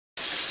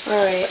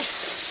Alright.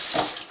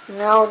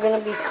 Now we're gonna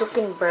be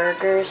cooking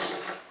burgers.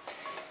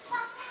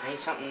 I need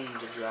something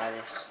to dry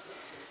this.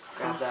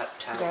 Grab that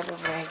towel. Grab a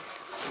rag.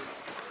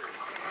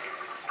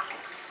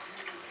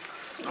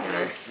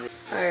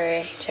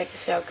 Alright, check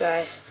this out,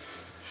 guys.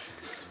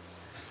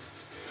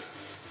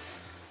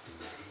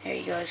 There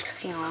you go, it's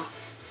cooking oil.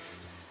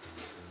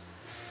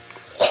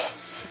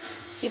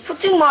 You put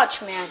too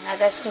much, man.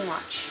 That's too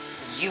much.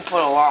 You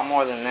put a lot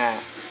more than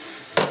that.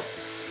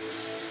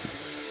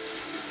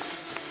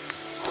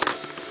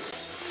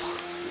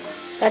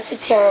 That's a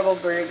terrible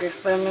burger,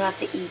 but I'm gonna have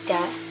to eat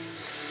that.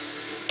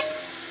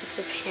 It's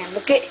a pan.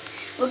 Look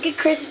at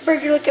Chris's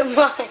burger. Look at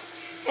mine.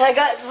 And I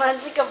got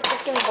mine's like a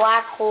freaking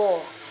black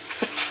hole.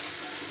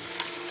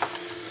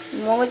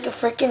 More like a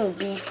freaking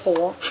beef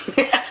hole.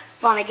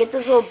 Fine, I get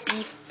those little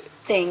beef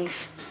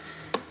things.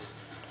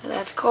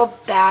 That's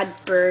called bad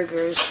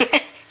burgers.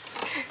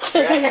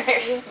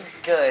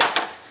 Good.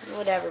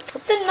 Whatever.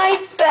 Put the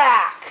knife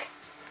back.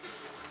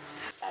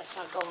 That's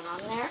not going on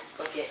there.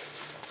 Look it.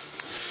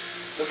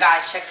 Well,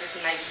 guys, check this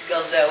knife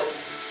skills out.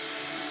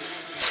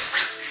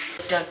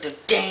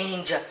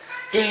 Danger,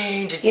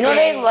 danger. You know what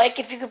I'd like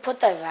if you could put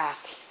that back.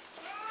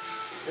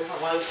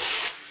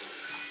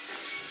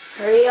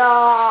 Hurry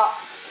up.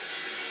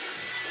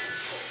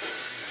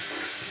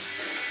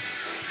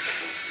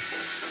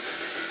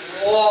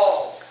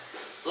 Whoa.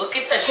 Look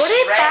at the Put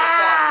it shreds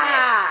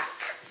back.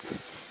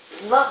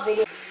 Love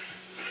video.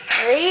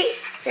 Hurry.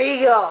 Here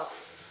you go.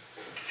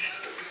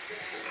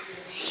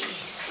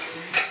 Jeez.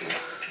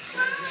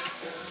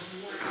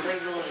 It's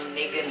like a little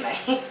nigga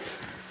knife.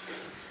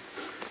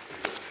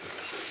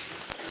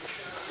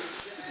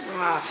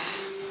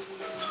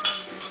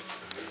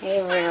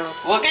 Here we go.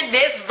 Look at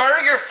this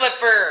burger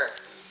flipper.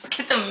 Look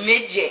at the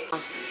midget.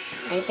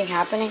 Anything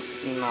happening?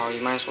 No,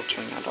 you might as well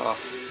turn that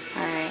off.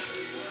 Alright.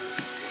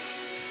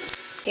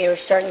 Okay, we're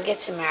starting to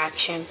get some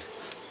action.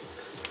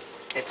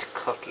 It's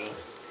cooking.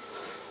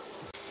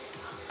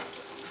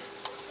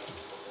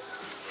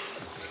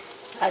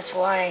 That's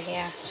why,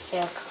 yeah, it's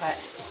fail cut.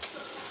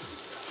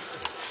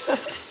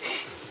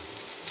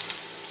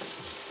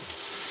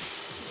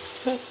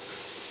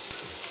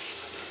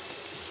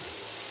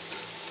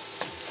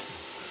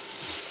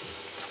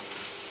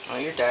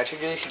 What your dad should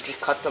do is should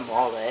just cut them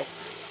all, eh?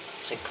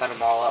 Just like cut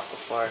them all up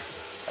before,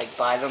 like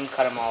buy them,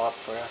 cut them all up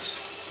for us.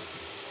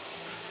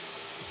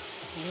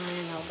 I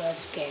know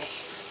that's gay.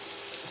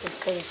 Just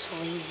because it's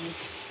lazy.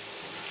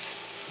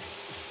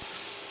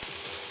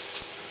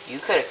 You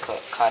could have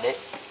cut it.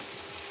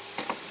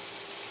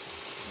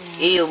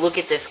 Ew, look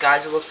at this,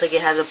 guys. It looks like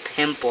it has a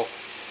pimple.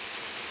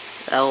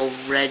 A little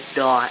red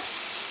dot.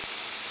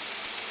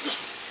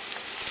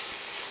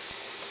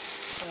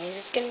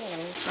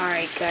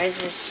 Alright, guys,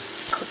 this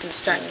cooking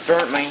starting to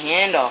Burnt my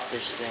hand off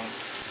this thing.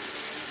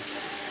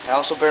 I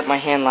also burnt my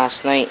hand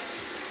last night.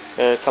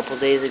 A couple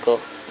days ago.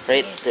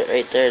 Right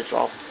there, it's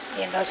all.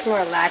 Yeah, those were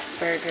our last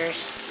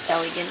burgers that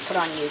we didn't put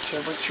on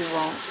YouTube, which you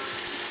won't.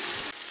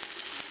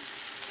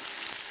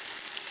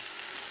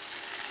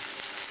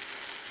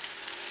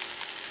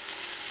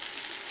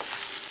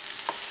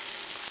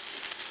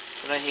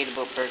 What I hate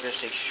about burgers,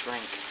 they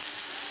shrink.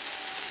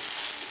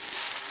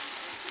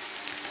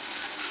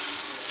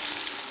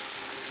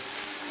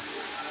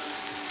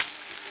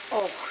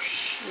 Oh,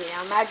 shit.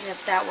 Imagine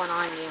if that went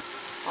on you.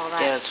 All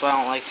that. Yeah, that's why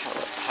I don't like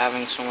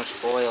having so much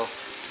oil.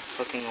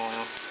 Cooking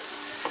oil.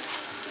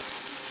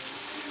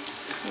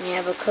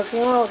 Yeah, but cooking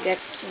oil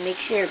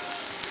makes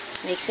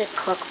it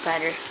cook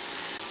better.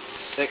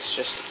 6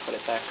 just to put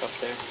it back up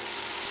there.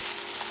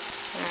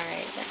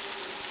 Alright, then.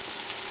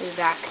 We're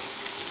back.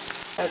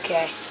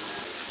 Okay.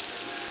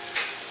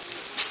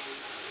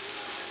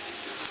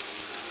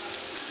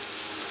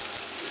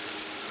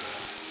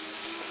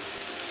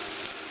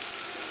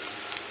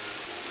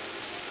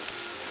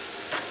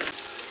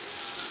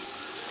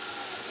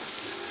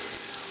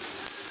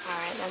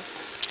 Alright then.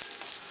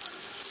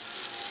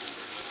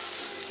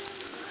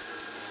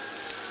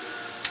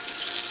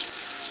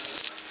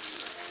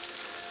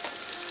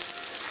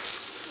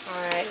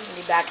 Alright, we'll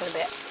be back in a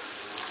bit.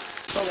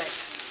 Okay.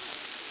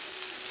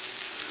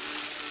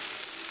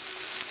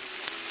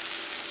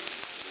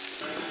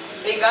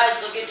 Hey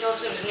guys, look at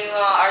Joseph's new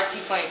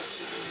RC plane.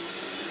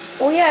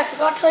 Oh yeah, I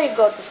forgot to tell you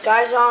about this,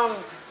 guys.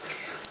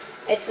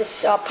 It's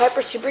this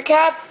Piper Super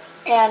Cab,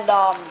 and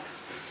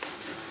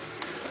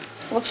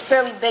looks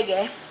fairly big,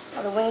 eh?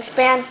 The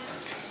wingspan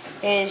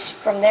is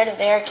from there to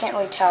there. I can't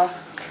really tell.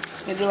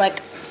 Maybe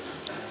like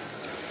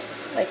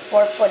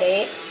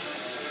 4'8".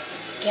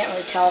 Can't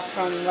really tell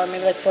from, or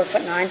maybe like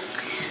 4'9".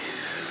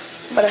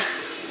 But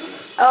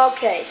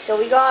okay, so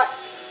we got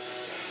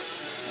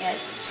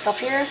stuff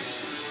here.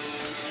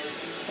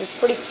 It's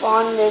pretty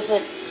fun. You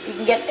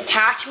can get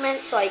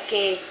attachments or you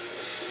can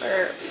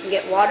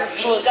get water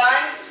floats.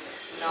 Minigun?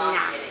 No, Nah.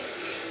 I'm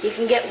kidding. You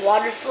can get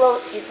water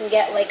floats. You can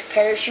get like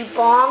parachute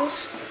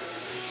bombs,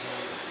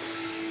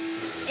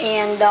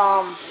 and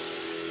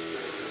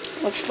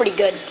looks pretty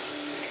good.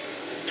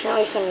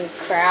 Apparently some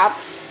crap.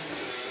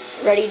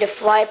 Ready to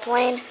fly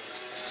plane,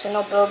 so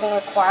no building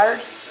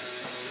required.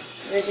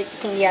 There's the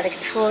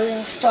controllers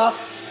and stuff.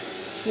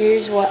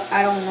 Here's what,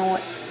 I don't know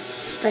what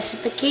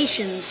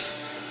specifications.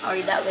 I'll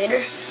read that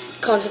later.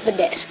 Comes with the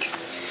disc.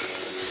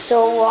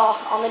 So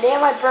on the day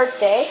of my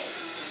birthday,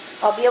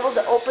 I'll be able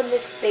to open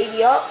this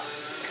baby up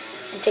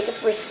and take it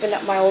for a spin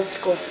at my old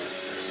school.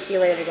 See you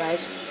later,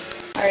 guys.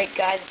 Alright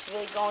guys, it's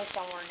really going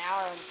somewhere now.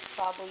 I'm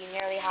probably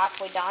nearly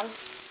halfway done.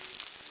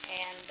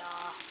 And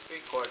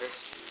 3/4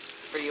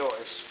 for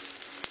yours.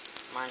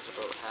 Mine's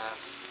about half.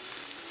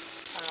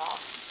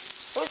 awesome.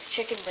 So it's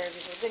chicken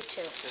burgers, they're good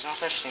too. There's no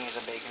such thing as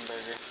a bacon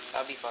burger.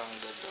 That'd be fucking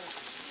good though.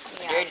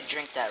 Yeah. I dare to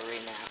drink that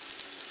right now.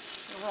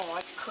 No,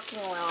 it's cooking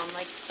well. I'm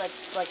like It's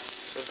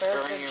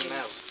burger burning your juice.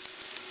 mouth.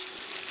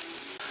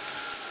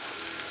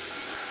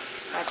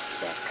 That's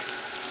sick.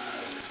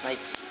 Like,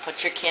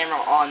 put your camera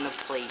on the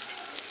plate.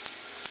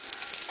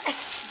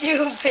 That's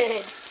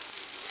stupid.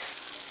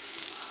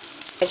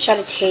 I tried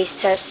a taste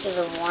test of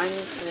the one,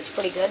 and it's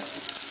pretty good.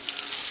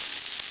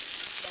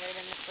 Better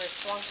than the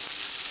first one.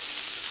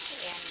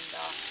 And,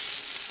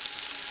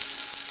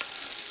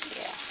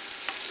 yeah.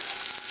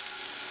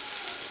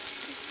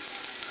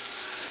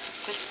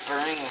 It's just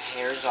burning the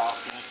hairs off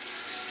me.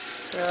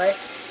 Really?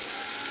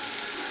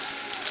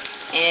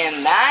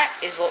 And that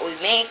is what we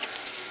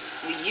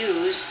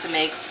use to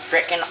make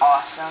frickin'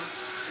 awesome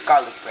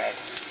garlic bread.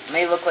 It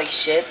may look like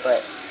shit,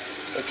 but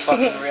it's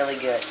fucking really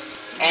good.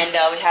 And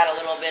we had a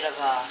little bit of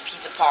a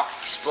pizza pot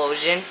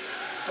explosion.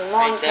 A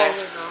long right there.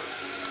 time ago.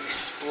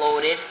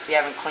 Exploded. We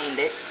haven't cleaned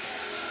it.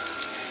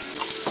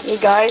 Hey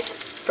guys,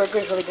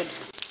 burger's really good.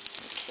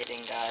 I'm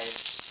kidding, guys.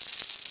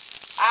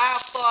 Ah,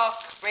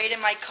 fuck. Right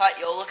in my cut,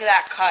 yo. Look at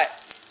that cut.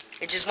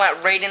 It just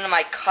went right into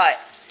my cut.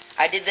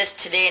 I did this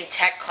today in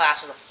tech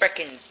class with a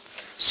frickin'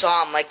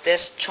 saw like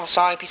this.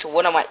 Sawing a piece of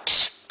wood, I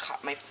went,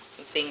 cut my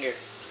finger.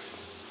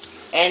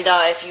 And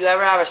if you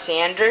ever have a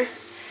sander,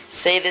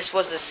 say this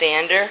was the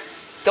sander,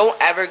 don't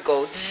ever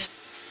go,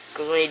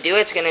 because when you do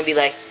it, it's going to be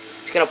like,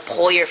 it's going to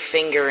pull your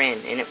finger in,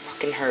 and it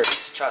fucking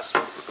hurts. Trust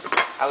me.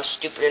 I was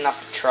stupid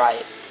enough to try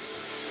it.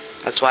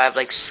 That's why I have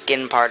like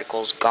skin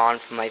particles gone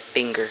from my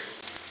finger.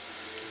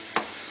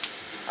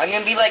 I'm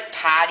going to be like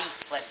patty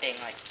flipping,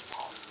 like,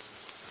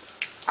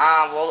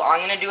 well, I'm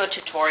going to do a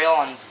tutorial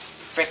on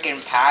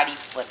frickin' patty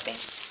flipping.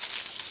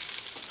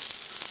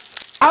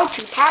 How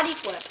to patty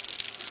flip?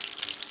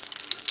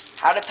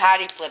 How to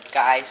patty flip,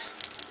 guys.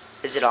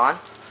 Is it on?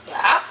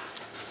 Yeah.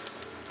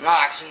 I'm not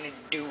actually going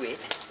to do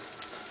it.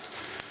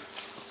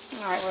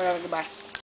 Alright, whatever, goodbye.